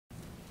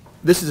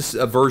This is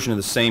a version of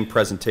the same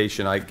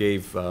presentation I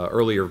gave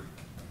earlier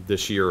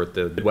this year at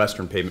the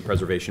Western Pavement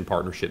Preservation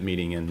Partnership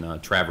meeting in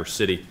Traverse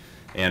City.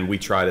 And we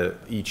try to,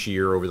 each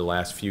year over the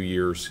last few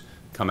years,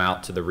 come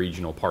out to the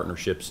regional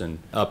partnerships and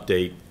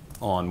update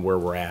on where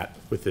we're at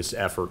with this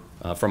effort.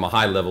 From a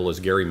high level, as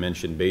Gary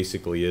mentioned,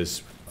 basically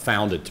is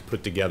founded to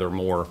put together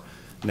more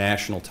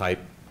national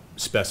type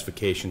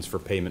specifications for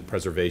pavement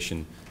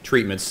preservation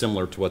treatments,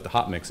 similar to what the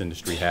hot mix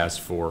industry has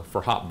for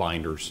hot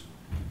binders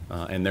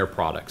and their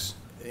products.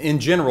 In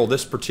general,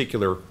 this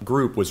particular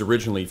group was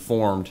originally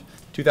formed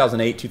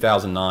 2008,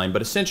 2009,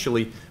 but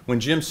essentially when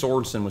Jim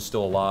Sorensen was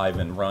still alive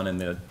and running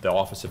the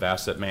Office of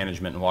Asset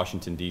Management in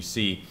Washington,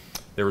 D.C.,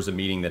 there was a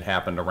meeting that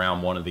happened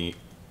around one of the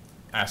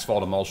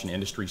asphalt emulsion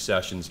industry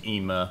sessions,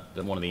 EMA,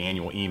 one of the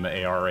annual EMA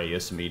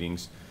ARA-ISA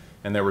meetings,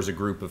 and there was a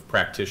group of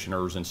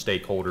practitioners and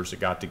stakeholders that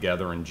got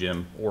together, and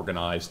Jim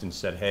organized and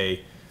said,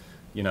 hey,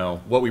 you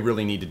know, what we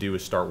really need to do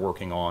is start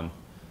working on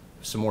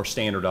some more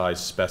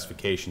standardized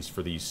specifications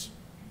for these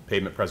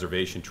pavement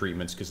preservation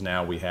treatments, because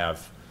now we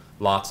have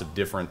lots of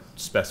different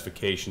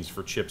specifications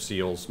for chip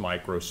seals,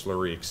 micro,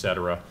 slurry,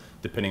 etc.,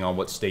 depending on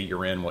what state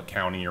you're in, what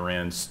county you're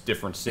in.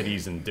 Different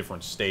cities and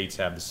different states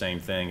have the same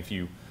thing.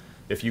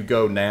 If you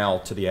go now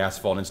to the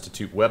Asphalt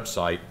Institute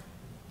website,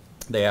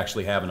 they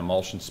actually have an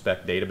emulsion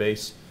spec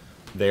database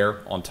there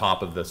on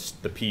top of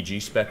the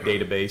PG spec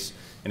database.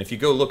 And if you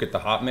go look at the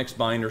hot mix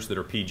binders that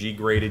are PG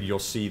graded, you'll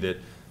see that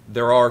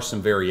there are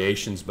some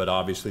variations, but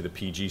obviously the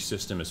PG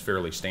system is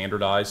fairly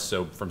standardized.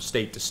 So from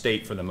state to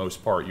state, for the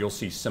most part, you'll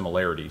see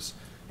similarities.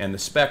 And the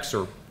specs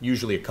are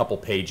usually a couple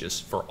pages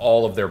for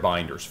all of their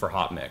binders for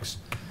hot mix.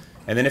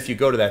 And then if you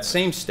go to that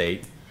same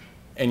state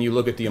and you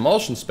look at the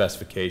emulsion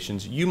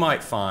specifications, you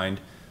might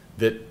find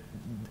that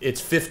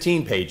it's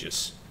 15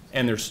 pages.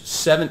 And there's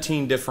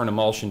 17 different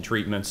emulsion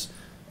treatments,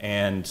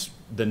 and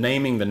the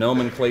naming, the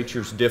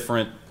nomenclature is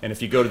different. And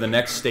if you go to the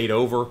next state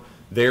over,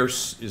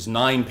 theirs is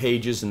 9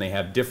 pages, and they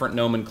have different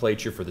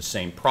nomenclature for the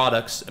same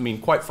products. I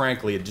mean, quite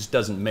frankly, it just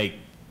doesn't make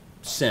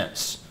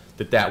sense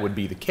that that would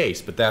be the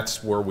case, but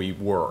that's where we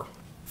were.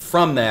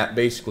 From that,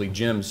 basically,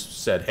 Jim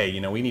said, hey,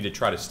 you know, we need to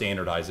try to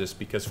standardize this,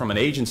 because from an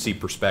agency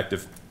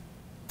perspective,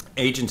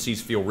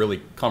 agencies feel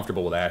really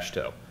comfortable with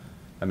AASHTO.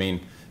 I mean,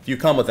 if you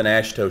come with an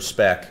AASHTO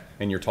spec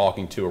and you're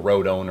talking to a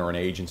road owner or an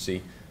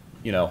agency,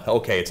 you know,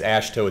 okay, it's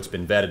AASHTO, it's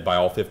been vetted by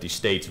all 50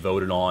 states,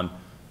 voted on.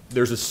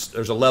 There's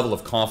a level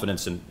of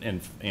confidence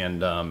and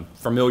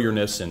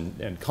familiarness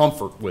and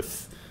comfort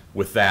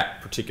with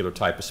that particular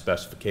type of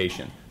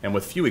specification. And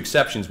with few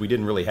exceptions, we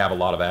didn't really have a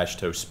lot of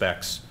AASHTO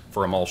specs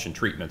for emulsion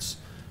treatments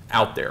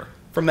out there.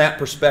 From that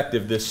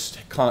perspective,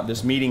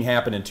 this meeting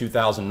happened in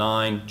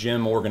 2009.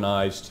 Jim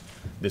organized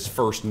this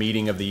first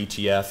meeting of the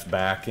ETF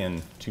back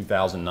in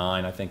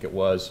 2009, I think it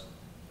was.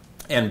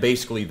 And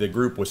basically the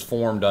group was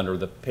formed under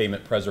the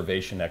Pavement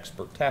Preservation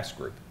Expert Task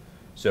Group.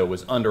 So it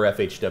was under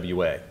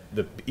FHWA.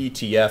 The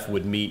ETF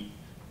would meet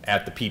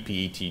at the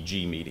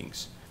PPETG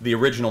meetings. The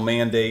original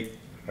mandate,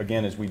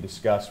 again, as we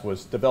discussed,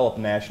 was develop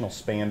national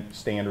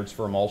standards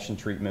for emulsion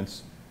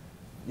treatments,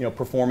 you know,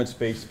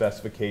 performance-based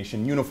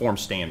specification, uniform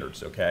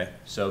standards, okay?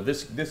 So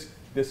this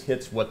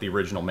hits what the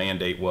original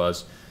mandate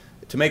was.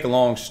 To make a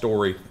long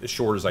story as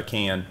short as I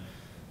can,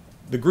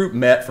 the group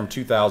met from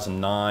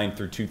 2009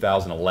 through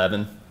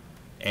 2011.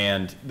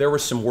 And there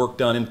was some work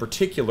done. In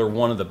particular,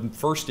 one of the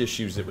first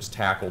issues that was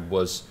tackled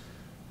was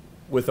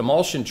with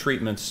emulsion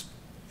treatments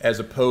as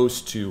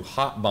opposed to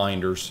hot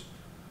binders.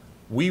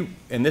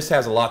 And this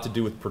has a lot to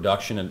do with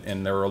production,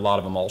 and there are a lot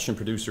of emulsion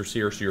producers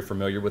here, so you're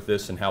familiar with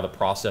this and how the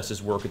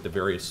processes work at the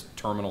various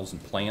terminals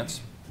and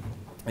plants,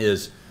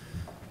 is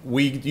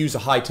we use a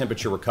high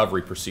temperature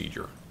recovery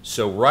procedure.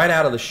 So right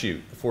out of the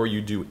chute, before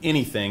you do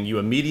anything, you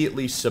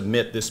immediately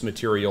submit this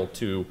material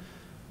to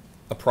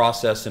a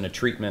process and a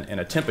treatment and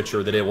a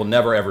temperature that it will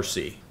never ever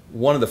see.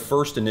 One of the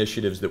first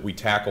initiatives that we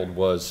tackled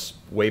was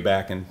way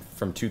back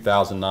from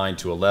 2009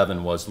 to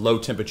 11 was low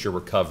temperature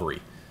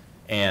recovery.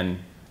 And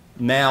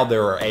now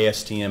there are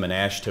ASTM and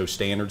AASHTO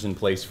standards in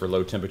place for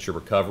low temperature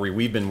recovery.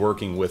 We've been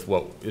working with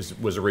what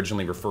was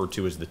originally referred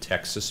to as the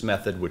Texas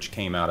method, which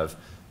came out of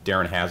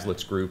Darren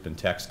Hazlitt's group and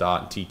TxDOT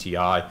and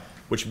TTI,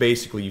 which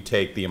basically you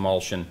take the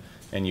emulsion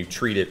and you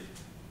treat it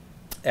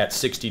at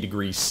 60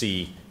 degrees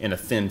C in a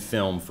thin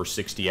film for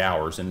 60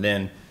 hours, and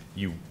then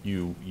you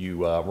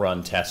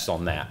run tests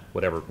on that,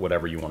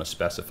 whatever you want to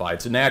specify.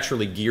 It's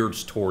naturally geared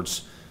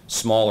towards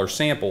smaller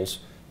samples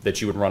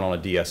that you would run on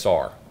a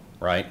DSR,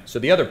 right? So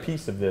the other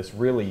piece of this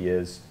really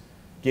is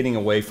getting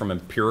away from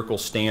empirical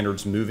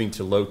standards, moving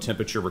to low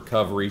temperature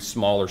recovery,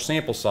 smaller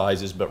sample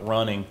sizes, but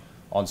running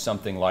on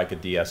something like a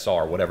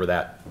DSR, whatever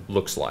that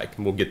looks like.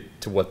 And we'll get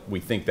to what we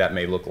think that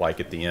may look like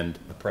at the end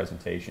of the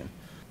presentation.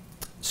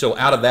 So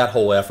out of that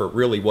whole effort,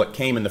 really what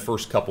came in the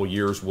first couple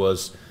years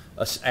was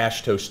a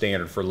AASHTO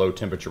standard for low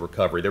temperature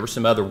recovery. There was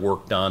some other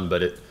work done,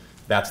 but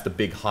that's the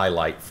big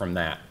highlight from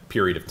that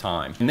period of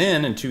time. And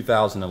then in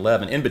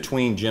 2011, in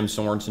between, Jim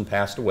Sorensen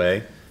passed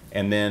away,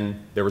 and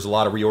then there was a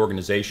lot of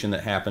reorganization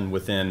that happened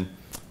within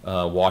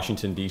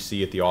Washington,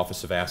 D.C. at the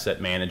Office of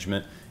Asset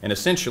Management, and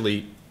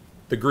essentially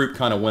the group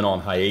kind of went on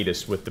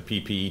hiatus with the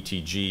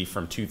PPETG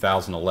from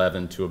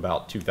 2011 to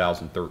about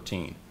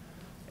 2013.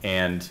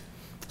 And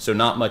so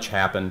not much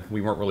happened.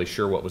 We weren't really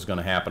sure what was going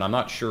to happen. I'm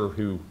not sure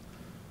who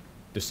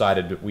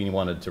decided that we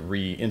wanted to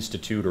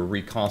reinstitute or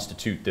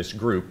reconstitute this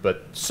group,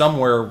 but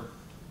somewhere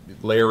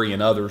Larry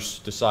and others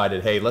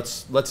decided, hey,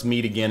 let's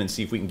meet again and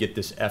see if we can get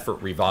this effort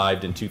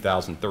revived in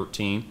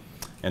 2013.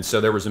 And so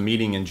there was a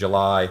meeting in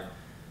July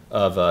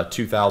of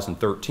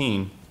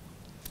 2013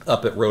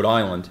 up at Rhode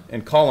Island,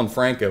 and Colin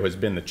Franco has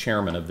been the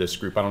chairman of this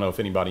group. I don't know if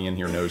anybody in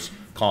here knows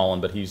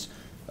Colin, but he's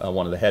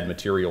one of the head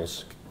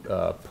materials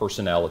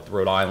personnel at the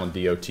Rhode Island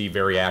DOT,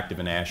 very active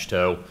in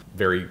AASHTO,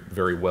 very,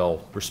 very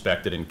well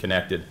respected and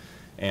connected.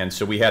 And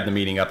so we had the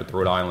meeting up at the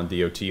Rhode Island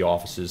DOT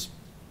offices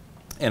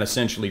and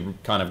essentially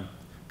kind of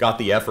got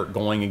the effort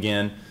going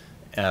again.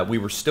 We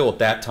were still at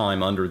that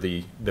time under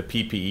the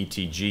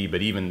PPETG,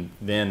 but even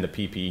then the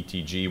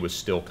PPETG was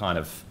still kind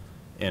of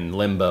in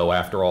limbo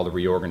after all the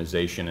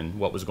reorganization and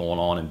what was going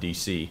on in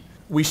DC.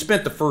 We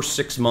spent the first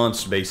 6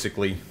 months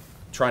basically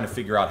trying to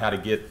figure out how to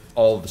get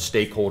all of the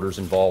stakeholders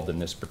involved in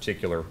this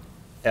particular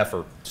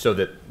effort so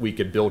that we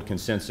could build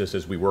consensus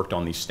as we worked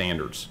on these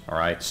standards, all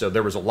right? So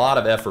there was a lot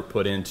of effort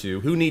put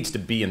into who needs to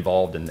be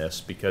involved in this,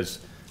 because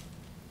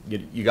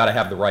you got to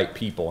have the right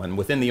people. And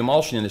within the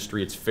emulsion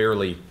industry, it's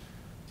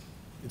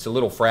a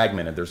little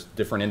fragmented. There's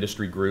different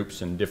industry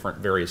groups and different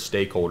various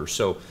stakeholders.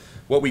 So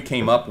what we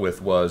came up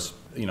with was,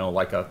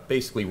 like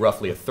basically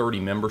roughly a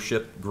 30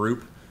 membership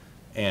group,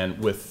 and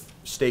with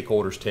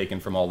stakeholders taken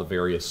from all the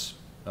various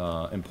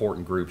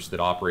important groups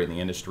that operate in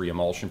the industry: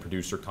 emulsion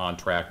producer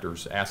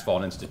contractors,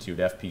 Asphalt Institute,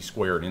 FP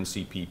Squared,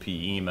 NCPP,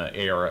 EMA,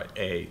 ARA,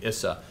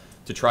 ISSA,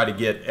 to try to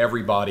get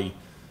everybody's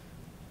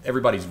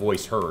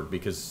voice heard,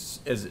 because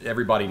as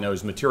everybody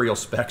knows, material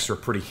specs are a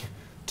pretty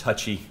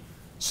touchy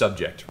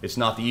subject. It's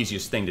not the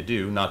easiest thing to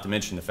do, not to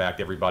mention the fact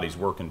everybody's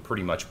working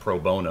pretty much pro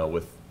bono,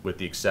 with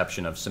the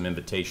exception of some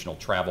invitational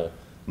travel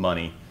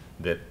money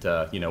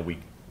that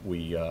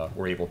we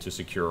were able to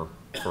secure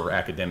for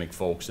academic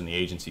folks and the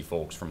agency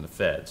folks from the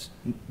feds.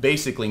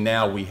 Basically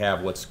now we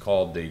have what's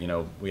called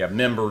we have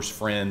members,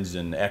 friends,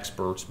 and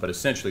experts, but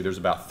essentially there's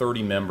about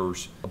 30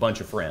 members, a bunch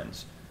of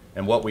friends.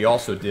 And what we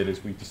also did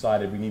is we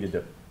decided we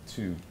needed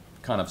to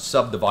kind of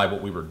subdivide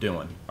what we were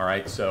doing, all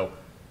right? So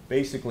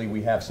basically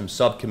we have some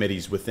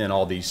subcommittees within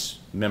all these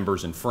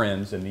members and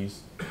friends, and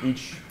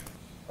each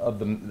of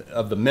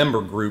the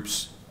member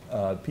groups,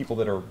 people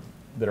that are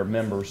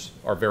members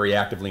are very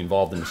actively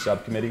involved in the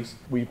subcommittees.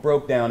 We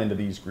broke down into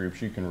these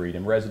groups. You can read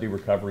them: residue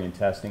recovery and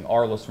testing.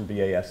 Arliss from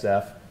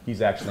BASF,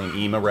 he's actually an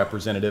EMA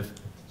representative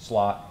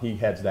slot. He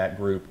heads that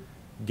group.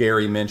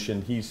 Gary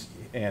mentioned,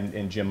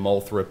 and Jim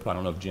Molthrop, I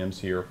don't know if Jim's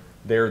here.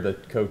 They're the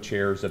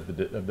co-chairs of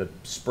the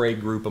spray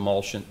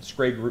emulsion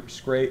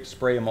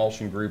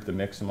group, the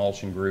mix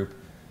emulsion group.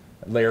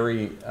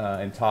 Larry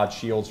and Todd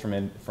Shields from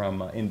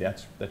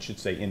that should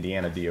say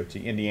Indiana DOT.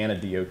 Indiana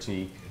DOT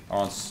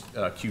on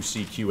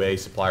QC, QA,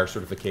 supplier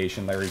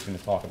certification. Larry's going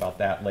to talk about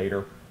that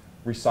later.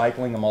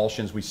 Recycling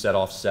emulsions we set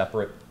off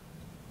separate.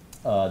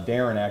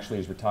 Darren actually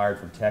is retired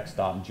from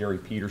TxDOT, and Jerry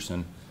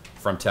Peterson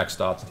from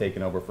TxDOT's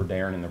taken over for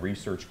Darren in the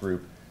research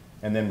group.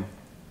 And then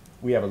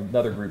we have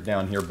another group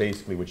down here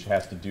basically which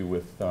has to do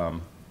with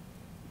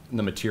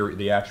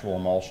the actual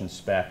emulsion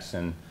specs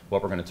and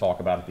what we're going to talk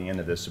about at the end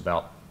of this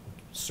about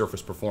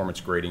surface performance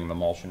grading of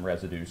emulsion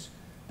residues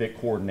that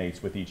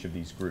coordinates with each of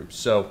these groups.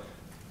 So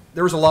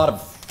there was a lot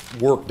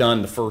of work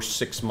done the first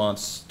 6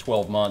 months,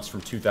 12 months from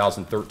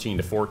 2013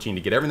 to 14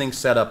 to get everything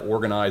set up,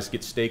 organized,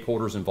 get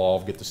stakeholders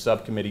involved, get the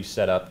subcommittee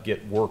set up,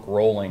 get work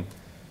rolling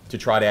to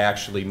try to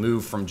actually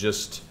move from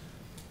just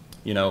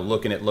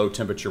looking at low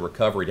temperature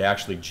recovery to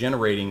actually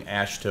generating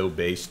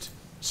AASHTO-based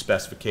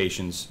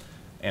specifications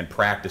and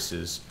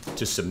practices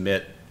to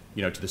submit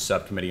to the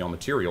subcommittee on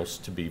materials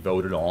to be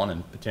voted on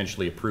and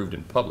potentially approved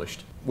and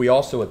published. We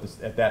also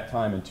at that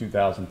time in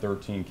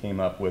 2013 came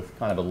up with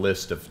kind of a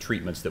list of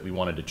treatments that we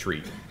wanted to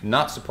treat.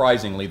 Not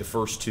surprisingly, the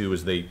first two,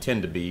 as they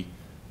tend to be,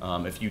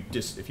 if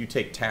you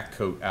take tack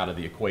coat out of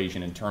the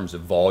equation in terms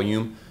of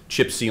volume,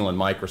 chip seal and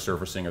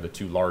microsurfacing are the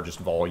two largest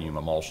volume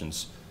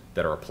emulsions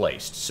that are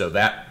placed. So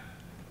that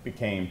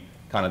became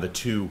kind of the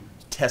two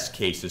test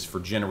cases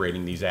for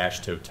generating these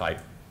AASHTO type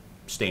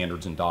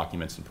standards and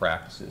documents and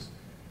practices.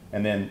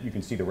 And then you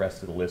can see the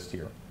rest of the list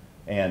here.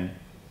 And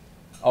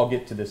I'll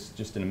get to this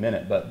just in a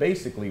minute, but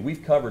basically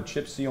we've covered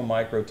chip seal,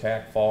 micro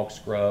tack, fog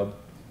scrub,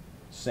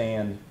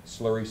 sand,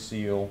 slurry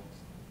seal,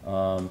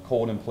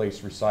 cold in place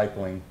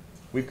recycling.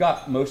 We've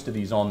got most of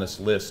these on this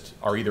list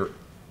are either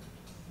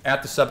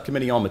at the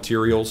subcommittee on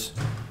materials,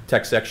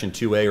 Tech Section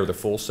 2A, or the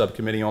full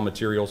subcommittee on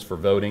materials for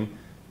voting,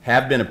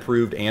 have been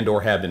approved and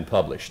or have been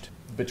published.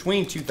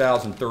 Between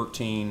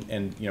 2013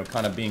 and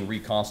kind of being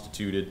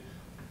reconstituted,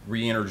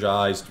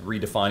 re-energized,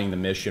 redefining the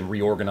mission,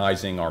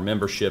 reorganizing our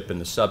membership in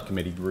the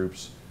subcommittee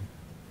groups.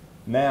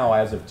 Now,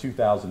 as of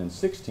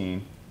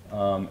 2016,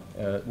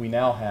 we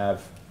now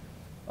have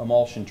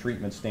emulsion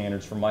treatment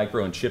standards for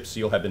micro and chip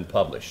seal have been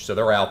published. So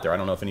they're out there. I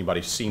don't know if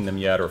anybody's seen them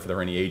yet or if there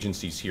are any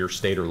agencies here,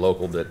 state or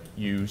local, that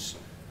use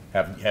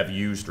have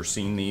used or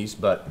seen these,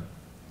 but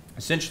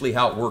essentially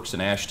how it works in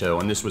AASHTO,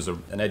 and this was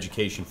an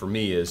education for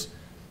me, is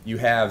you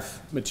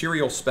have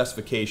material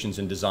specifications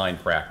and design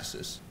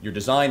practices. Your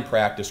design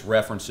practice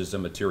references a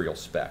material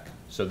spec.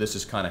 So this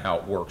is kind of how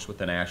it works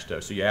within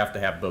AASHTO. So you have to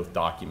have both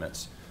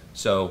documents.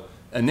 So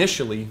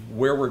initially,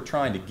 where we're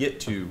trying to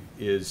get to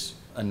is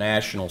a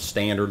national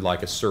standard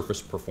like a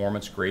surface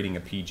performance grading,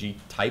 a PG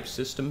type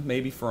system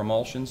maybe for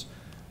emulsions.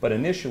 But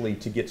initially,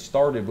 to get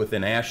started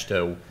within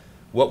AASHTO,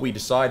 what we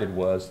decided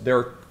was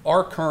there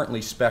are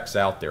currently specs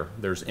out there.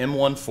 There's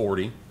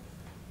M140,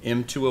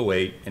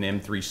 M208, and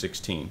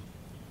M316.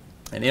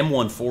 And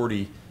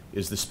M140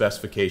 is the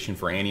specification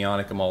for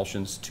anionic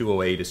emulsions,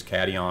 208 is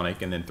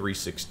cationic, and then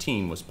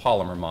 316 was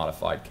polymer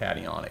modified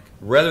cationic.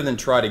 Rather than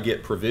try to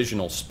get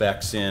provisional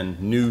specs in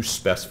new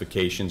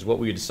specifications, what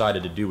we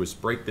decided to do was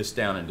break this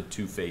down into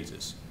two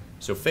phases.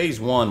 So phase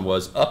one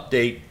was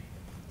update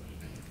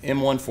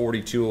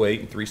M140, 208,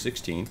 and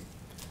 316,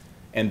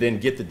 and then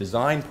get the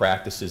design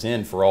practices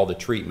in for all the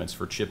treatments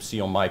for chip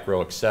seal,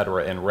 micro,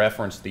 etc., and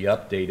reference the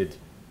updated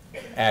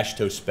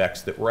AASHTO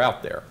specs that were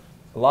out there.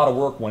 A lot of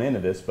work went into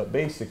this, but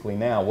basically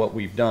now what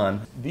we've done,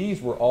 these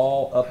were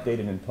all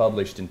updated and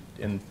published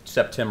in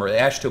September. The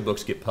AASHTO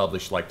books get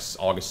published like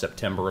August,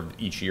 September of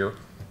each year.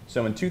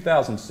 So in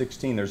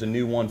 2016, there's a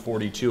new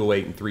 140,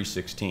 208, and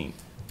 316.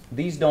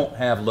 These don't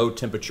have low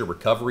temperature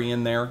recovery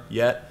in there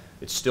yet.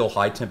 It's still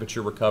high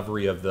temperature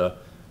recovery of the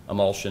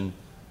emulsion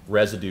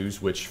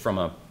residues, which from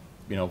a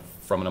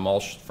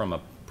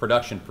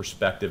production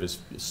perspective is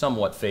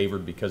somewhat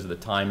favored because of the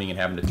timing and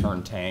having to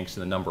turn tanks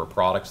and the number of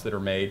products that are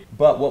made.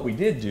 But what we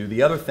did do,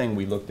 the other thing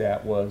we looked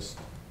at was,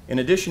 in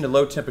addition to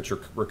low temperature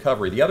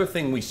recovery, the other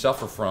thing we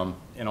suffer from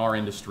in our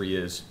industry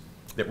is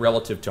that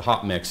relative to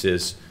hot mix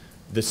is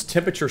this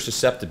temperature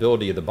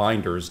susceptibility of the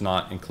binder is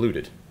not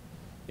included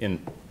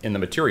in the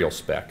material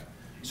spec.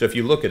 So if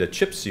you look at a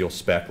chip seal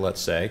spec,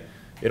 let's say,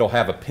 it'll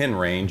have a pin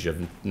range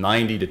of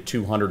 90 to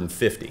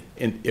 250.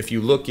 And if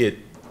you look at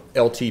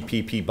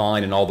LTPP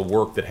bind and all the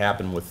work that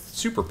happened with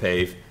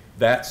SuperPave,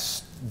 that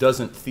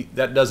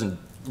doesn't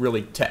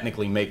really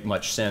technically make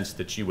much sense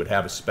that you would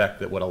have a spec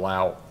that would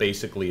allow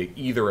basically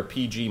either a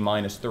PG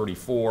minus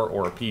 34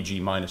 or a PG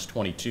minus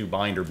 22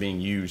 binder being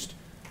used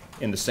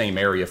in the same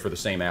area for the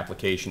same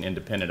application,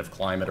 independent of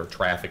climate or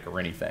traffic or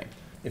anything.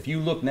 If you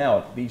look now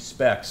at these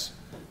specs,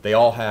 they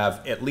all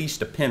have at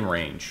least a pin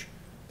range.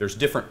 There's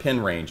different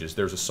pin ranges.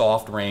 There's a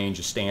soft range,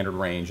 a standard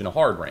range, and a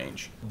hard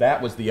range. That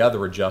was the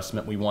other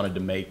adjustment we wanted to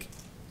make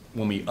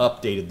when we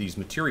updated these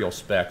material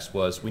specs,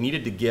 was we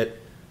needed to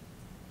get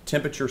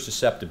temperature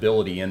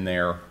susceptibility in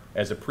there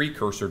as a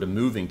precursor to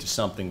moving to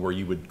something where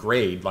you would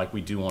grade like we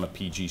do on a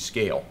PG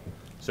scale.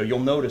 So you'll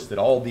notice that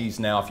all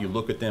these now, if you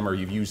look at them or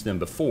you've used them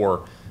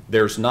before,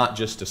 there's not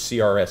just a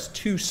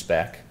CRS2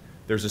 spec,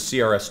 there's a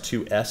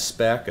CRS2S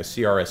spec, a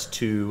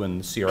CRS2,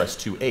 and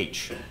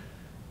CRS2H.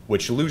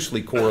 Which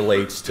loosely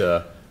correlates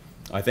to,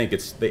 I think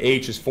it's, the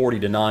H is 40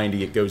 to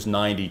 90, it goes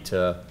 90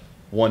 to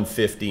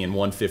 150 and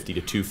 150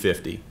 to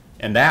 250.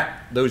 And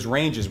those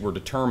ranges were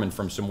determined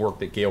from some work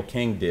that Gail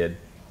King did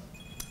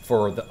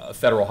for the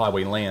Federal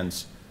Highway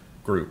Lands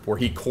group, where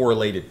he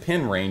correlated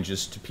pin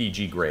ranges to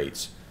PG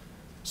grades.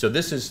 So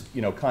this is,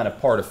 kind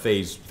of part of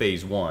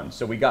phase one.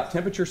 So we got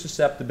temperature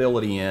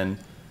susceptibility in,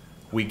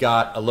 we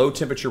got a low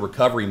temperature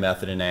recovery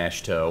method in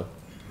AASHTO.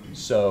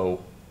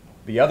 So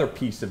the other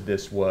piece of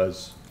this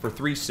was, for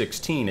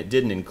 316, it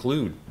didn't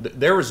include,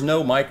 there was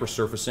no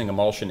microsurfacing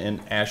emulsion in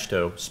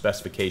AASHTO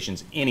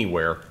specifications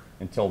anywhere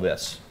until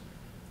this,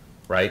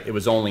 right? It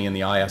was only in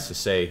the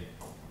ISSA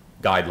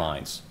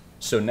guidelines.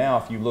 So now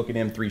if you look at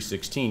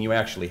M316, you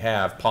actually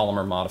have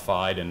polymer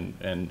modified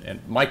and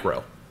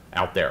micro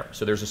out there.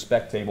 So there's a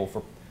spec table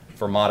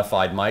for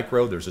modified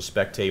micro, there's a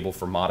spec table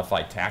for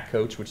modified tack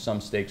coats, which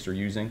some stakes are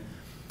using.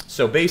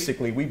 So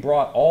basically, we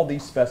brought all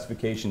these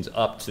specifications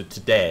up to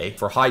today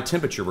for high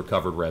temperature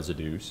recovered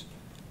residues,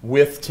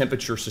 with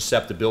temperature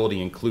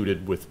susceptibility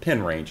included with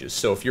pin ranges.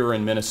 So if you're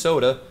in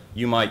Minnesota,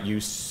 you might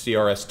use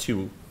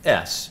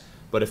CRS2S,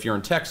 but if you're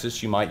in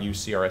Texas, you might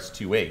use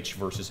CRS2H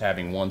versus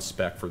having one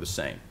spec for the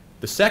same.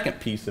 The second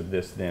piece of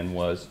this then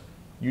was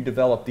you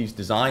develop these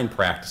design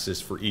practices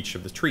for each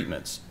of the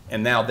treatments,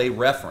 and now they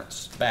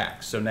reference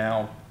back. So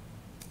now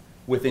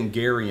within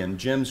Gary and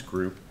Jim's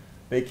group,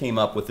 they came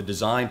up with the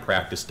design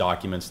practice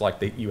documents like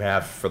you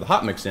have for the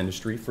hot mix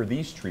industry for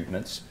these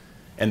treatments.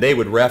 And they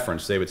would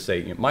reference, they would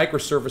say,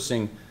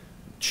 microsurfacing,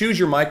 choose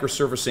your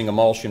microsurfacing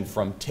emulsion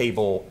from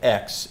table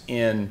X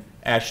in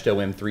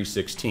AASHTO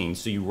M316.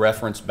 So you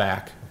reference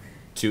back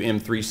to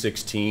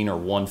M316 or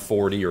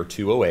 140 or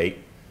 208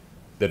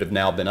 that have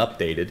now been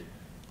updated,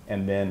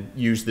 and then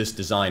use this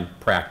design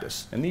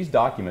practice. And these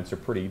documents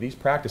are these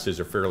practices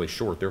are fairly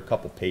short. They're a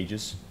couple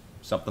pages,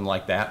 something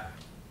like that.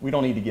 We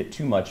don't need to get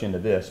too much into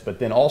this, but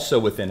then also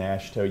within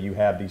AASHTO you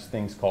have these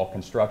things called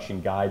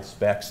construction guide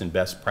specs and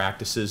best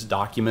practices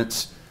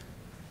documents.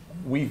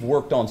 We've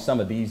worked on some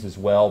of these as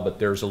well, but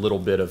there's a little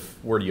bit of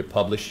where do you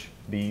publish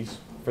these.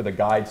 For the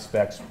guide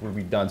specs, where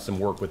we've done some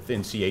work with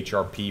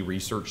NCHRP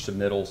research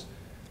submittals,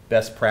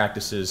 best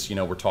practices, you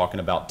know, we're talking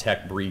about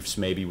tech briefs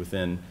maybe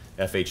within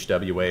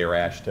FHWA or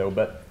AASHTO,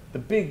 but the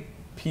big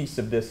piece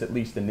of this, at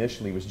least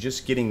initially, was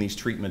just getting these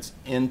treatments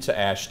into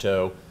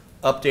AASHTO,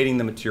 updating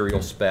the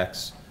material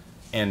specs,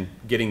 and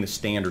getting the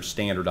standards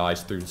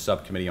standardized through the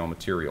Subcommittee on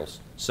Materials.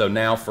 So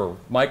now for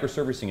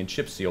microsurfacing and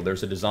chip seal,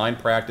 there's a design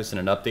practice and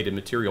an updated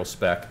material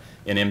spec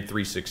in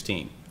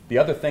M316. The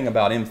other thing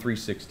about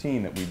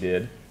M316 that we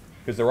did,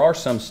 because there are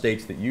some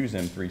states that use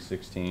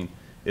M316,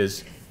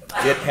 is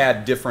it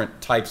had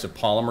different types of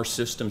polymer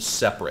systems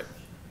separate.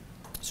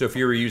 So if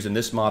you were using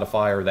this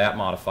modifier or that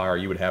modifier,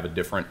 you would have a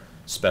different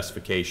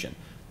specification.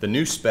 The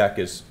new spec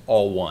is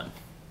all one.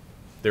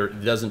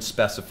 It doesn't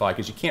specify,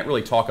 because you can't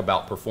really talk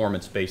about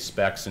performance-based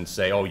specs and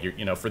say, oh,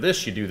 you know, for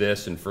this you do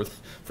this, and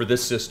for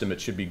this system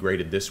it should be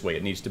graded this way.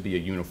 It needs to be a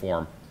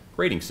uniform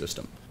grading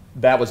system.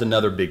 That was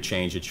another big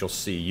change that you'll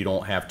see. You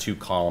don't have two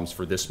columns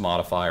for this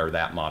modifier or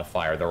that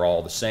modifier. They're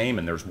all the same,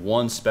 and there's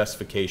one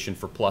specification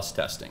for plus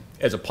testing.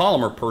 As a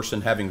polymer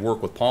person, having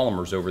worked with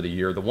polymers over the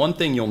year, the one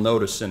thing you'll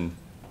notice in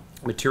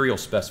material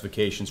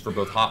specifications for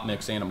both hot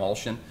mix and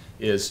emulsion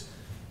is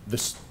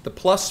the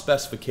plus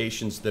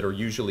specifications that are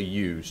usually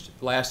used: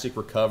 elastic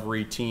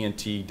recovery,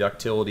 TNT,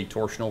 ductility,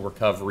 torsional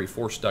recovery,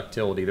 force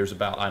ductility. There's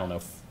about, I don't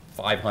know,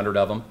 500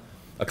 of them.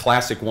 A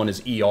classic one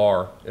is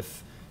ER.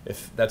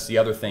 If that's the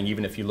other thing,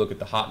 even if you look at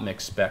the hot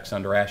mix specs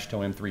under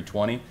AASHTO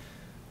M320,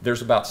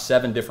 there's about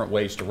 7 different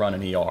ways to run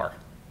an ER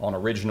on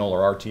original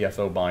or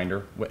RTFO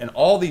binder. And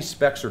all these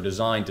specs are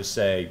designed to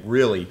say,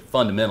 really,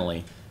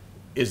 fundamentally,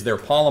 is there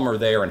polymer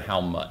there and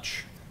how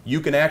much?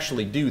 You can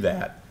actually do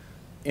that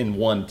in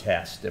one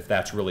test if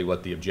that's really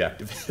what the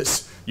objective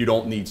is. You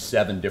don't need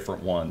 7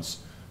 different ones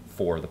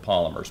for the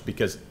polymers,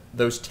 because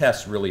those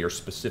tests really are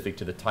specific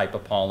to the type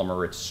of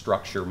polymer, its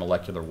structure,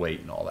 molecular weight,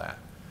 and all that.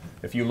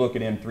 If you look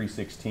at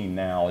M316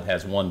 now, it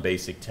has one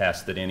basic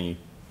test that any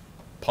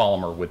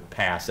polymer would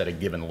pass at a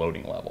given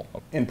loading level.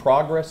 In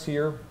progress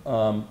here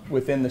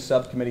within the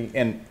subcommittee,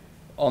 and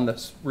on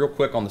this, real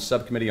quick on the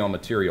Subcommittee on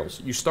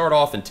Materials, you start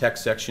off in Tech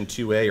Section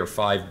 2A or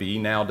 5B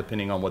now,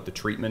 depending on what the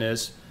treatment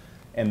is,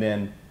 and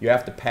then you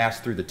have to pass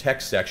through the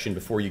tech section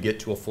before you get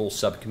to a full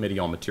Subcommittee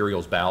on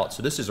Materials ballot.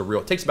 So this is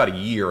it takes about a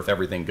year if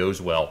everything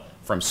goes well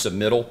from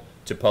submittal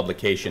to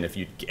publication if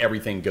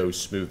everything goes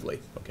smoothly,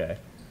 okay?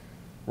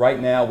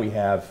 Right now we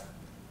have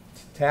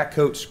tack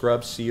coat,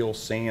 scrub seal,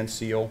 sand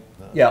seal.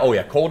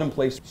 Cold in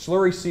place,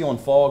 slurry seal and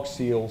fog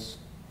seals.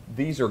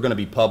 These are going to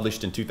be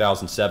published in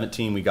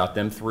 2017. We got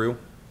them through.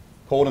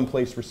 Cold in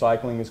place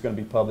recycling is going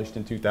to be published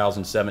in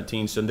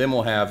 2017. So then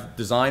we'll have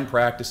design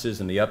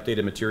practices and the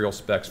updated material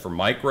specs for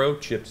micro,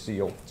 chip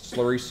seal,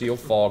 slurry seal,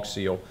 fog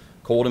seal,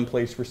 cold in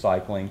place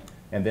recycling,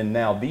 and then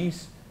now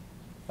these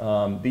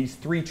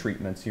 3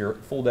 treatments here.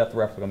 Full depth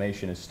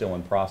reclamation is still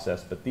in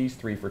process, but these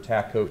 3 for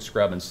tack coat,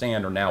 scrub, and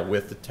sand are now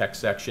with the tech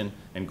section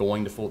and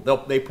going to full.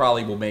 They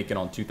probably will make it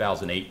on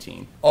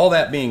 2018. All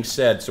that being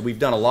said, so we've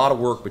done a lot of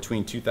work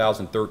between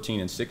 2013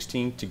 and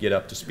 16 to get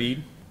up to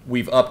speed.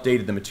 We've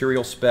updated the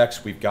material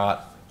specs. We've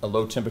got a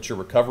low temperature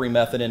recovery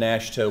method in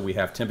AASHTO. We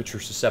have temperature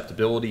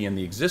susceptibility in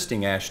the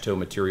existing AASHTO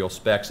material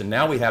specs, and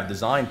now we have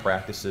design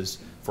practices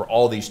for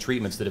all these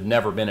treatments that have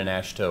never been in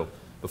AASHTO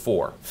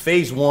before.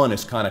 Phase 1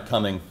 is kind of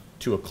coming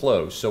to a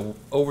close. So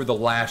over the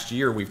last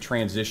year, we've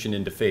transitioned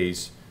into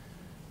phase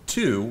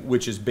 2,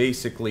 which is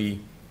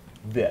basically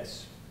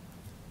this.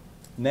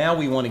 Now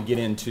we want to get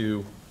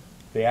into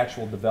the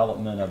actual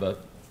development of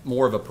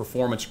more of a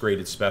performance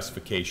graded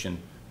specification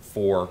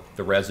for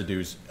the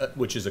residues,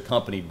 which is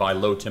accompanied by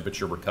low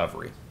temperature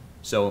recovery.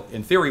 So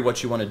in theory,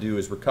 what you want to do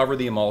is recover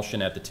the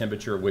emulsion at the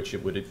temperature at which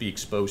it would be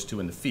exposed to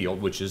in the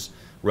field, which is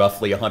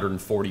roughly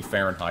 140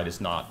 Fahrenheit,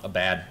 is not a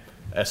bad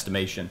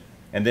estimation,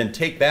 and then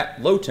take that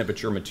low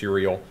temperature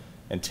material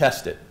and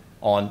test it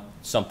on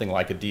something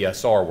like a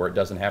DSR where it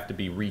doesn't have to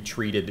be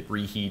retreated,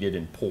 reheated,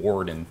 and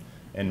poured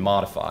and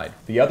modified.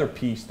 The other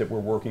piece that we're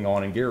working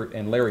on,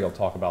 and Larry will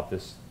talk about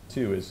this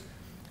too, is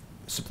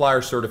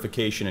supplier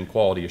certification and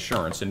quality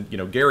assurance.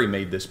 And Gary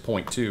made this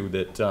point too,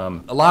 that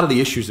a lot of the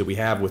issues that we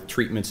have with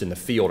treatments in the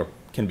field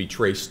can be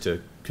traced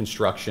to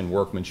construction,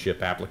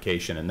 workmanship,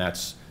 application, and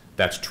that's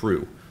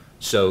true.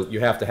 So you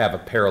have to have a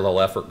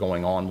parallel effort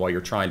going on while you're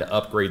trying to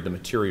upgrade the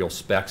material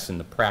specs and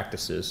the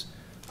practices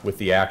with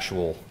the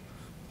actual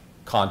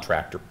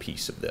contractor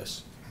piece of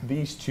this.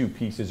 These 2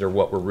 pieces are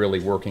what we're really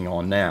working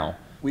on now.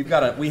 We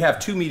have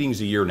 2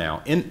 meetings a year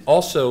now. And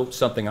also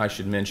something I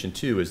should mention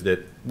too is that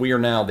we are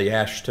now the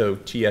AASHTO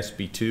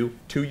TSB2.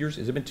 2 years?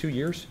 Has it been 2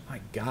 years? My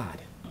God.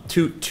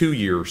 2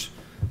 years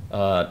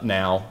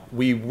now.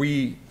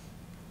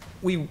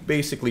 We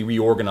basically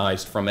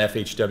reorganized from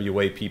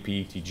FHWA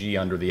PPETG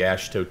under the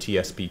AASHTO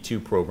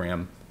TSB2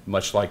 program,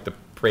 much like the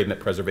Pavement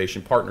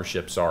Preservation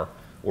Partnerships are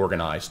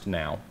organized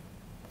now.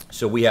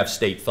 So we have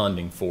state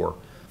funding for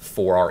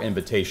our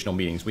invitational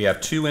meetings. We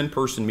have 2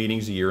 in-person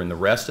meetings a year, and the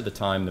rest of the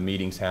time the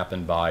meetings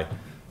happen by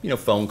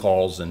phone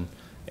calls and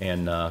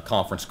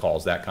conference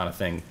calls, that kind of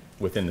thing,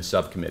 within the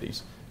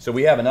subcommittees. So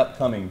we have an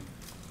upcoming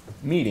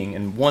meeting,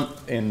 and one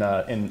in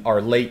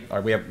our late,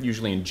 we have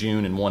usually in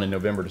June and one in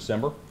November,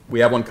 December. We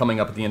have one coming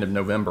up at the end of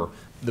November.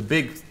 The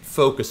big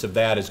focus of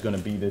that is going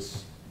to be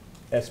this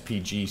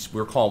SPG.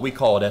 We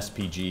call it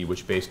SPG,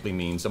 which basically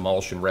means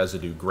emulsion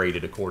residue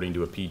graded according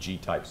to a PG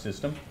type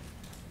system.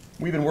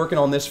 We've been working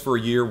on this for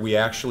a year. We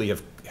actually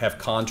have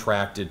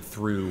contracted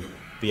through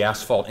the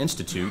Asphalt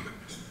Institute.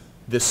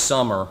 This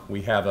summer,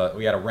 we had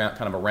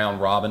kind of a round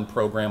robin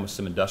program with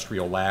some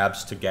industrial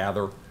labs to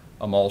gather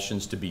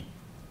emulsions to be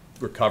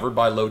recovered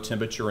by low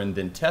temperature and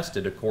then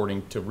tested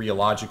according to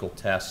rheological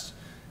tests,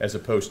 as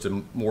opposed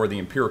to more of the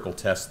empirical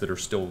tests that are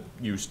still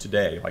used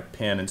today, like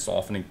pen and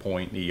softening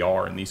point and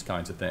ER and these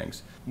kinds of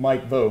things.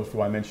 Mike Voth,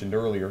 who I mentioned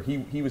earlier,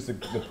 he was the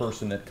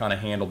person that kind of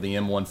handled the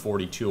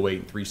M140, 208,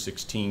 and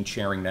 316,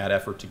 chairing that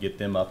effort to get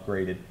them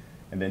upgraded.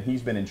 And then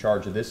he's been in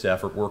charge of this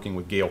effort working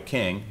with Gail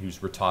King,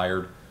 who's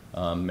retired.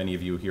 Many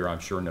of you here, I'm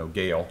sure, know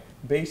Gail.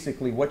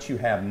 Basically, what you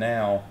have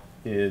now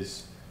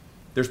is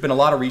there's been a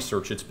lot of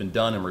research that's been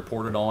done and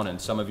reported on,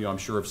 and some of you, I'm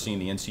sure, have seen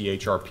the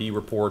NCHRP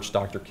reports.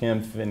 Dr.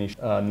 Kim finished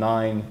his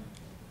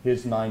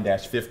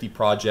 9-50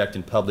 project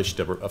and published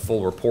a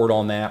full report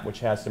on that, which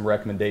has some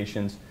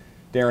recommendations.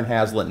 Darren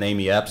Hazlitt and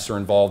Amy Epps are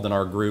involved in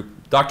our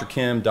group. Dr.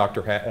 Kim,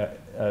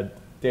 Darren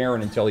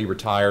until he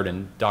retired,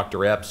 and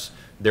Dr. Epps,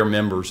 they're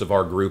members of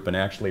our group and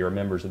actually are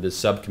members of this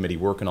subcommittee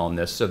working on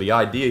this. So the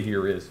idea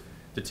here is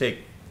to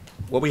take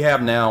what we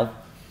have now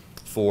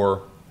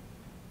for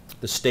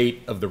the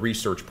state of the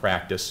research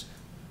practice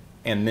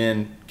and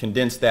then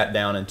condense that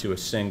down into a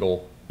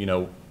single,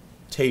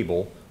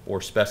 table or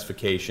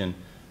specification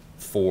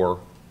for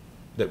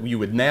that you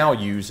would now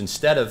use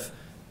instead of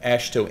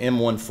AASHTO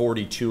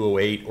M140,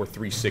 208, or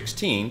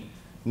 316.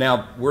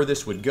 Now, where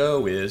this would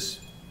go is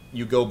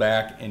you go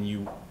back and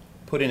you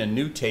put in a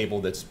new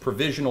table that's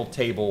provisional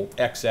table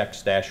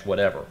XX-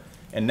 whatever.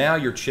 And now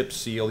your chip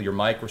seal, your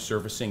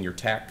microsurfacing, your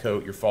tack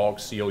coat, your fog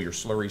seal, your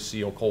slurry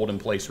seal, cold in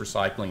place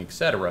recycling,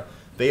 etc.,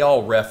 they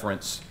all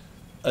reference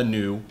a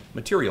new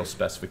material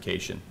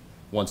specification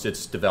once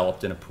it's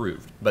developed and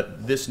approved.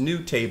 But this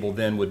new table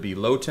then would be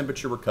low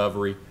temperature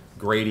recovery,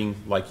 grading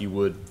like you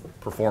would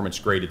performance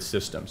graded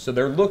systems. So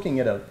they're looking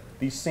at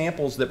these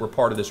samples that were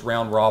part of this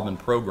round robin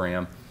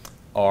program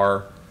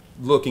are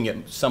looking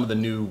at some of the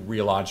new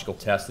rheological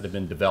tests that have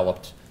been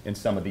developed in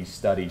some of these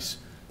studies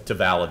to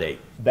validate.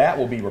 That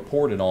will be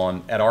reported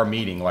on at our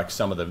meeting, like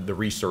some of the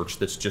research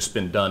that's just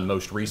been done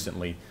most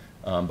recently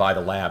by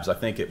the labs. I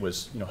think it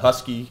was,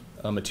 Husky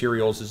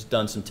Materials has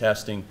done some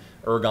testing,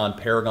 Ergon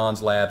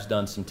Paragon's lab's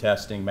done some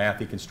testing,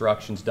 Matthew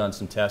Construction's done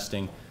some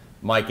testing,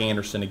 Mike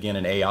Anderson, again,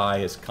 in AI,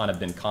 has kind of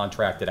been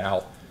contracted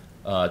out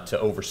to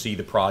oversee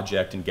the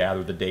project and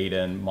gather the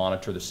data and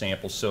monitor the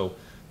samples. So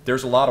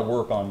there's a lot of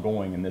work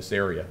ongoing in this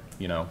area,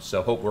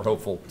 so we're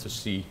hopeful to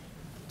see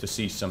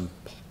some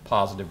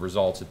positive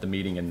results at the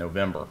meeting in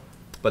November.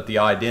 But the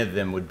idea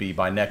then would be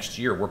by next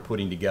year we're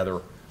putting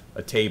together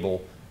a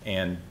table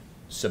and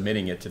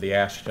submitting it to the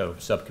AASHTO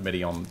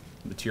subcommittee on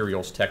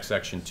materials tech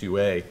section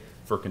 2A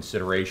for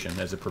consideration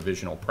as a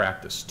provisional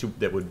practice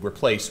that would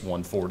replace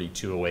 140,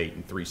 208,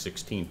 and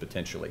 316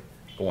 potentially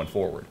going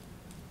forward.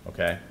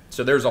 Okay,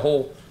 so there's a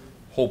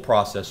whole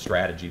process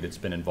strategy that's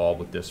been involved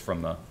with this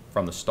from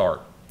the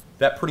start.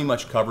 That pretty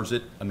much covers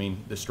it. I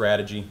mean, the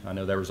strategy. I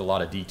know there was a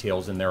lot of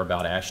details in there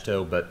about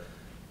AASHTO, but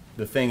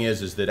the thing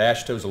is that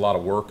AASHTO is a lot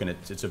of work, and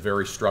it's a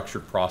very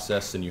structured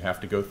process, and you have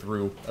to go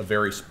through a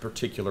very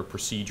particular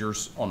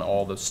procedures on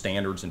all the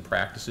standards and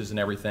practices and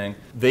everything.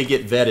 They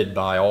get vetted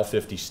by all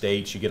 50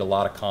 states. You get a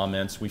lot of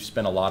comments. We've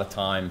spent a lot of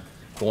time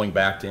going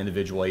back to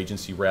individual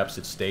agency reps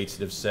at states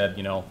that have said,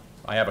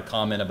 I have a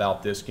comment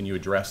about this. Can you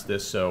address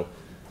this? So,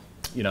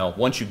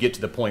 once you get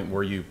to the point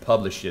where you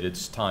publish it,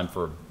 it's time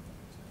for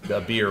a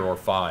beer or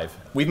 5.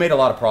 We've made a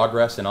lot of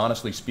progress, and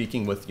honestly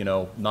speaking, with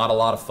not a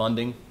lot of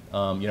funding.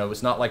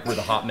 It's not like we're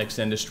the hot mix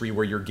industry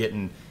where you're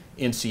getting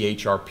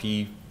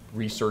NCHRP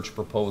research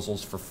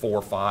proposals for $4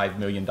 or $5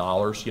 million.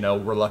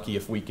 We're lucky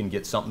if we can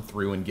get something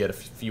through and get a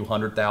few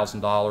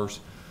 $100,000,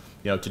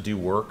 to do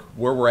work.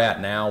 Where we're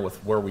at now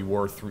with where we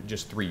were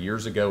just 3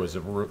 years ago is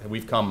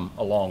we've come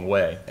a long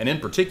way. And in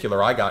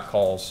particular, I got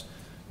calls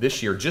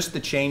this year, just the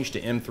change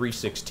to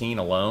M316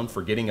 alone,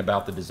 forgetting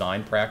about the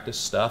design practice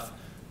stuff,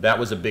 that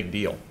was a big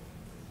deal,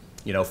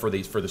 for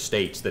the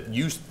states that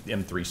use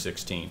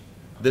M316.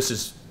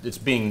 It's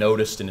being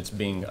noticed and it's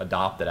being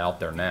adopted out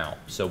there now.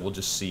 So we'll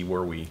just see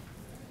where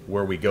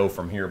we go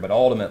from here. But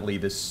ultimately,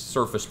 this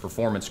surface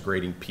performance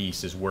grading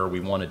piece is where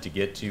we wanted to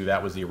get to.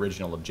 That was the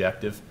original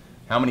objective.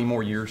 How many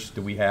more years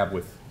do we have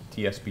with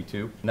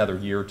TSP2? Another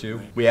year or two?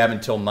 We have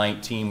until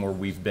 19 where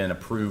we've been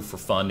approved for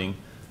funding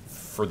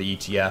for the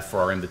ETF for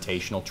our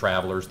invitational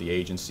travelers, the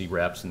agency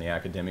reps and the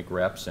academic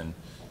reps. And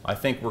I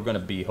think we're going to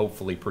be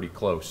hopefully pretty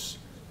close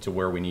to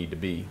where we need to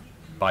be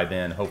by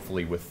then,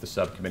 hopefully with the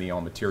subcommittee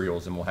on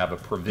materials, and we'll have a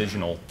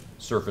provisional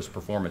surface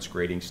performance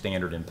grading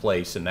standard in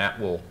place, and that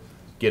will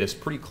get us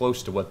pretty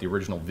close to what the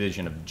original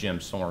vision of Jim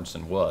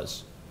Sorensen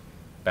was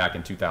back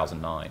in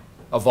 2009.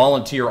 A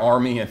volunteer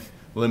army and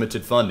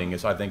limited funding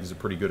I think is a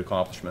pretty good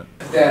accomplishment.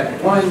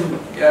 That one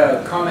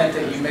comment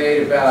that you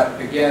made about,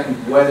 again,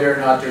 whether or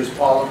not there's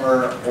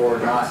polymer or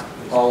not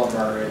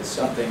polymer, is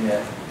something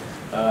that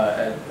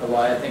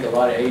I think a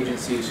lot of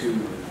agencies who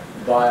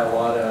buy a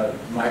lot of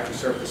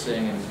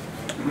microsurfacing and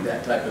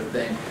that type of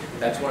thing,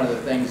 that's one of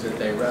the things that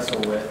they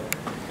wrestle with.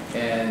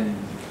 And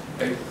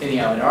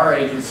anyhow, in our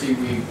agency,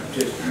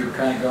 we've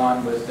kind of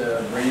gone with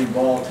the rain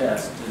ball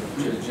test,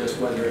 just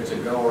whether it's a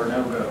go or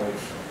no go.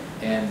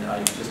 And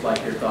I'd just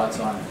like your thoughts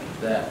on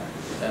that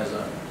as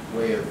a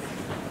way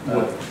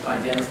of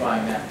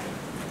identifying that.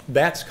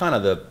 That's kind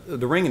of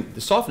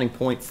the softening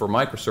point for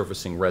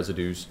microsurfacing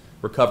residues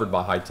recovered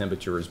by high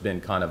temperature has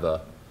been kind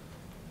of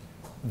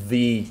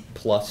the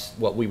plus,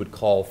 what we would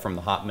call from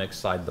the hot mix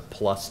side, the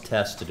plus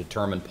test to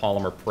determine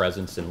polymer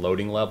presence and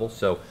loading level.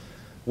 So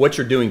what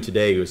you're doing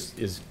today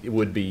it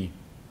would be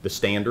the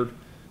standard.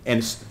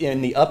 And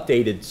in the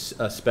updated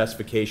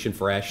specification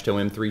for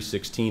AASHTO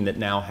M316 that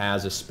now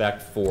has a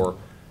spec for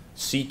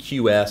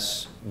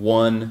CQS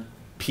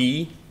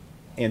 1P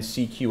and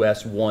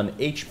CQS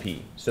 1HP.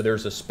 So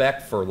there's a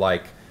spec for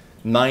like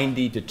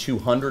 90 to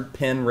 200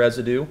 pin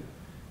residue,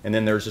 and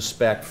then there's a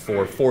spec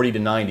for 40 to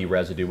 90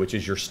 residue, which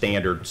is your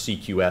standard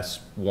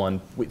CQS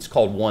 1. It's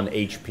called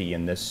 1HP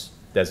in this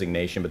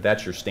designation, but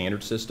that's your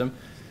standard system.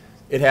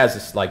 It has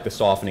this, like the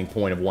softening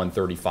point of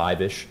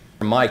 135-ish.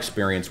 From my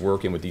experience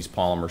working with these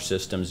polymer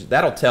systems,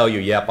 that'll tell you,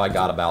 yep, I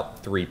got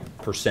about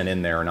 3%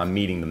 in there and I'm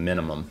meeting the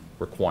minimum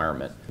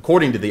requirement.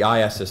 According to the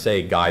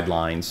ISSA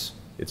guidelines,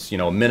 it's,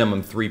 a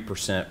minimum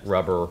 3%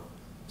 rubber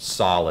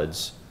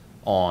solids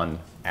on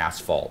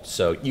asphalt.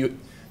 So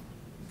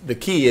the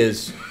key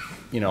is,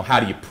 how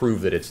do you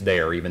prove that it's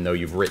there, even though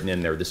you've written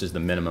in there this is the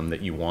minimum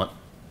that you want?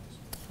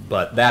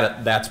 But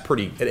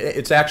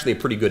it's actually a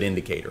pretty good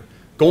indicator.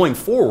 Going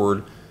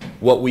forward,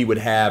 what we would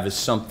have is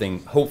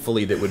something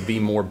hopefully that would be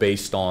more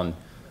based on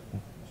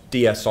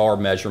DSR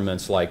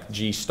measurements like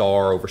G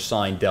star over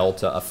sine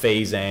delta, a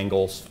phase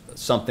angle,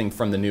 something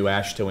from the new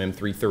AASHTO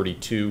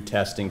M332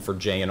 testing for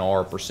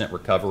J&R percent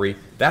recovery.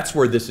 That's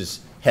where this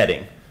is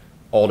heading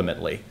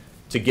ultimately,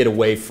 to get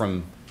away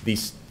from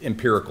these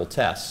empirical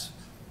tests.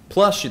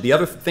 Plus, the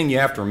other thing you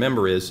have to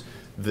remember is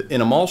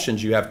in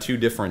emulsions you have two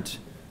different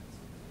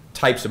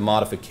types of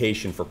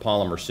modification for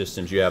polymer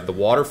systems. You have the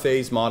water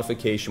phase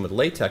modification with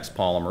latex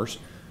polymers,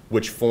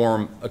 which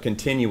form a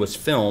continuous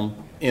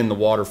film in the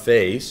water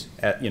phase,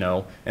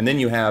 and then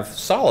you have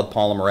solid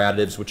polymer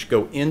additives which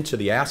go into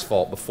the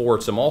asphalt before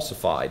it's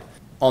emulsified.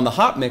 On the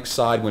hot mix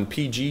side, when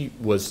PG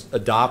was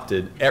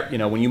adopted,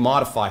 when you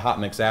modify hot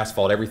mix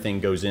asphalt, everything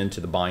goes into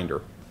the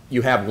binder.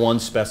 You have one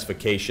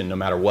specification no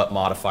matter what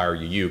modifier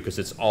you use, because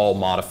it's all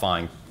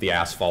modifying the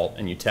asphalt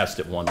and you test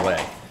it one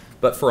way.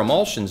 But for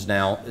emulsions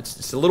now,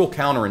 it's a little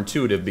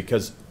counterintuitive,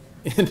 because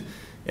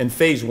in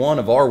phase one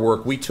of our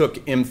work, we took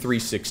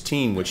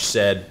M316, which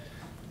said,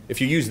 if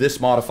you use this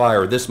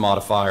modifier or this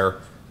modifier,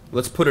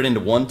 let's put it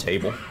into one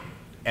table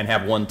and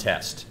have one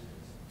test.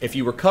 If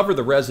you recover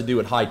the residue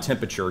at high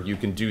temperature, you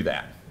can do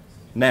that.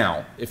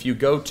 Now, if you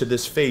go to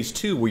this phase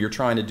two where you're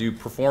trying to do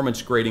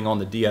performance grading on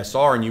the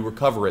DSR and you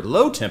recover at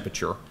low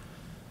temperature,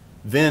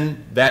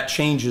 then that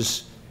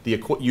changes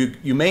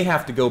you may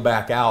have to go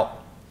back out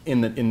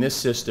in this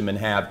system and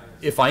have,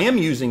 if I am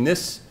using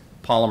this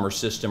polymer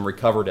system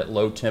recovered at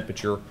low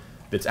temperature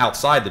that's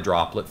outside the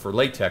droplet for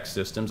latex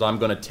systems, I'm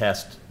going to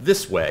test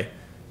this way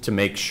to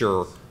make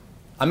sure.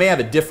 I may have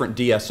a different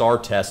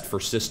DSR test for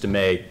system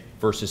A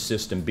versus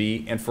system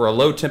B, and for a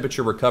low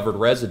temperature recovered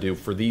residue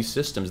for these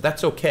systems,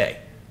 that's okay.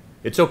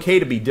 It's okay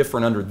to be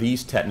different under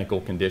these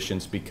technical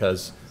conditions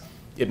because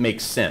it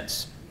makes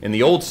sense. In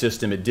the old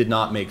system, it did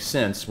not make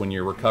sense when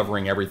you're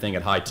recovering everything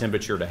at high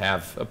temperature to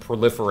have a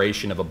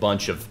proliferation of a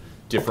bunch of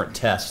different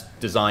tests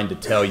designed to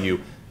tell you,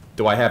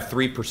 do I have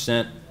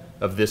 3%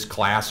 of this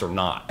class or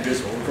not?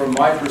 Just from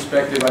my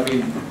perspective, I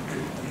mean,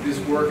 this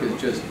work is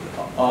just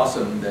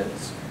awesome,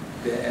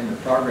 and the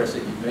progress that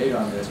you've made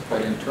on this,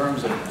 but in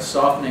terms of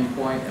softening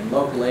point and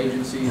local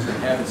agencies and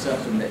having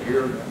something that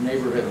your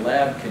neighborhood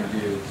lab can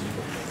do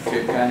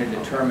to kind of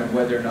determine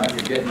whether or not you're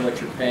getting what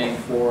you're paying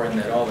for, and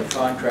that all the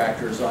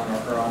contractors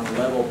are on a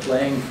level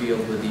playing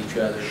field with each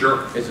other,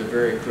 sure, is a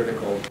very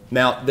critical.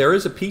 Now, there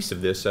is a piece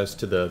of this as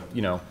to the,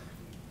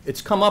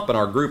 it's come up in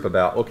our group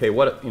about, okay,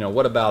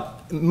 what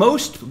about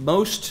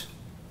most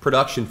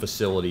production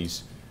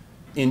facilities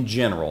in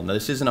general, now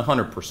this isn't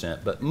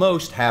 100%, but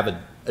most have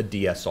a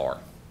DSR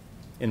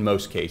in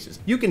most cases.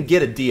 You can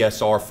get a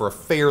DSR for a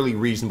fairly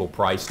reasonable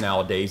price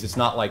nowadays. It's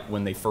not like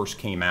when they first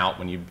came out,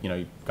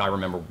 when I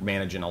remember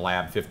managing a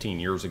lab 15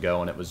 years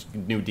ago and it was,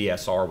 new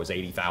DSR was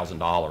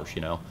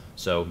 $80,000,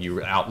 So you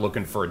were out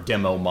looking for a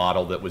demo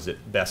model that was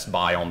at Best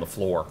Buy on the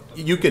floor.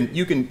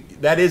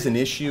 That is an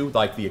issue,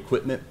 like the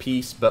equipment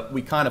piece, but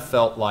we kind of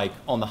felt like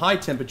on the high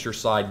temperature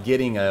side,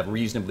 getting a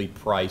reasonably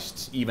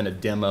priced, even a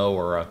demo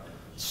or a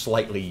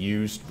slightly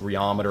used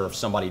rheometer if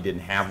somebody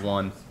didn't have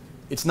one,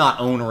 it's not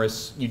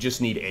onerous. You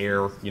just need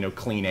air,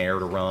 clean air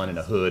to run, and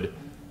a hood.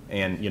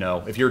 And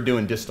if you're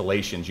doing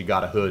distillations, you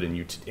got a hood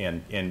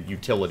and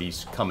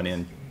utilities coming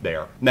in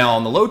there. Now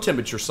on the low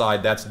temperature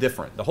side, that's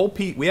different. The whole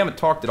we haven't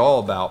talked at all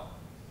about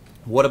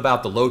what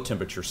about the low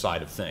temperature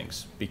side of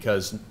things,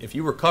 because if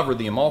you recover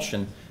the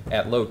emulsion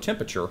at low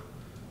temperature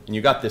and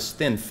you got this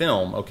thin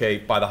film, okay,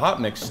 by the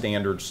hot mix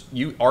standards,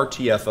 you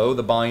RTFO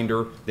the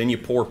binder, then you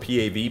pour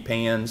PAV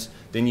pans,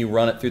 then you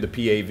run it through the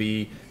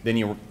PAV, then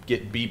you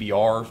get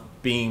BBR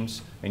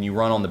beams and you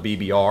run on the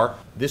BBR.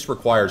 This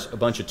requires a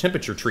bunch of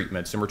temperature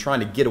treatments, and we're trying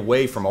to get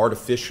away from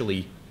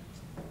artificially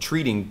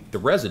treating the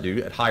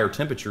residue at higher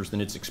temperatures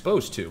than it's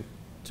exposed to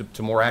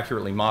more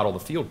accurately model the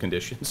field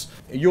conditions.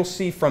 You'll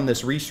see from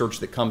this research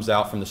that comes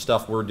out from the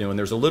stuff we're doing,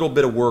 there's a little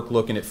bit of work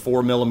looking at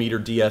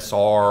 4mm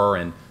DSR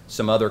and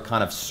some other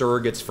kind of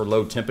surrogates for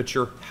low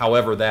temperature.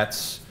 However,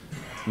 that's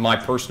my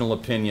personal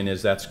opinion,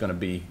 is that's going to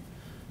be,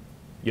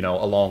 you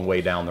know, a long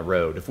way down the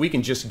road. If we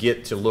can just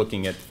get to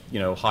looking at, you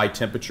know, high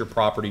temperature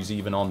properties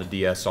even on the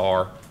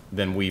DSR,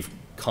 then we've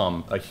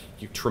come a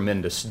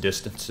tremendous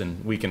distance,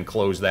 and we can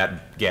close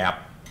that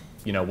gap,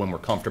 you know, when we're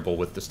comfortable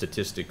with the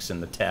statistics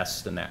and the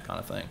tests and that kind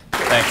of thing.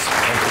 Thanks.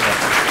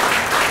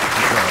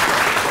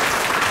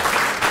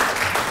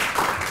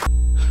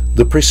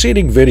 The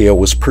preceding video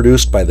was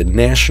produced by the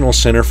National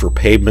Center for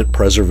Pavement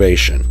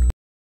Preservation.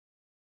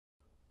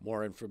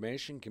 More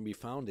information can be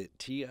found at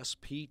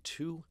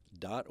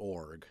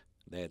tsp2.org.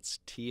 That's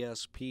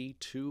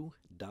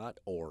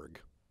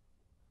tsp2.org.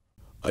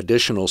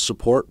 Additional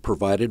support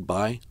provided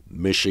by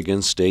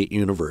Michigan State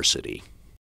University.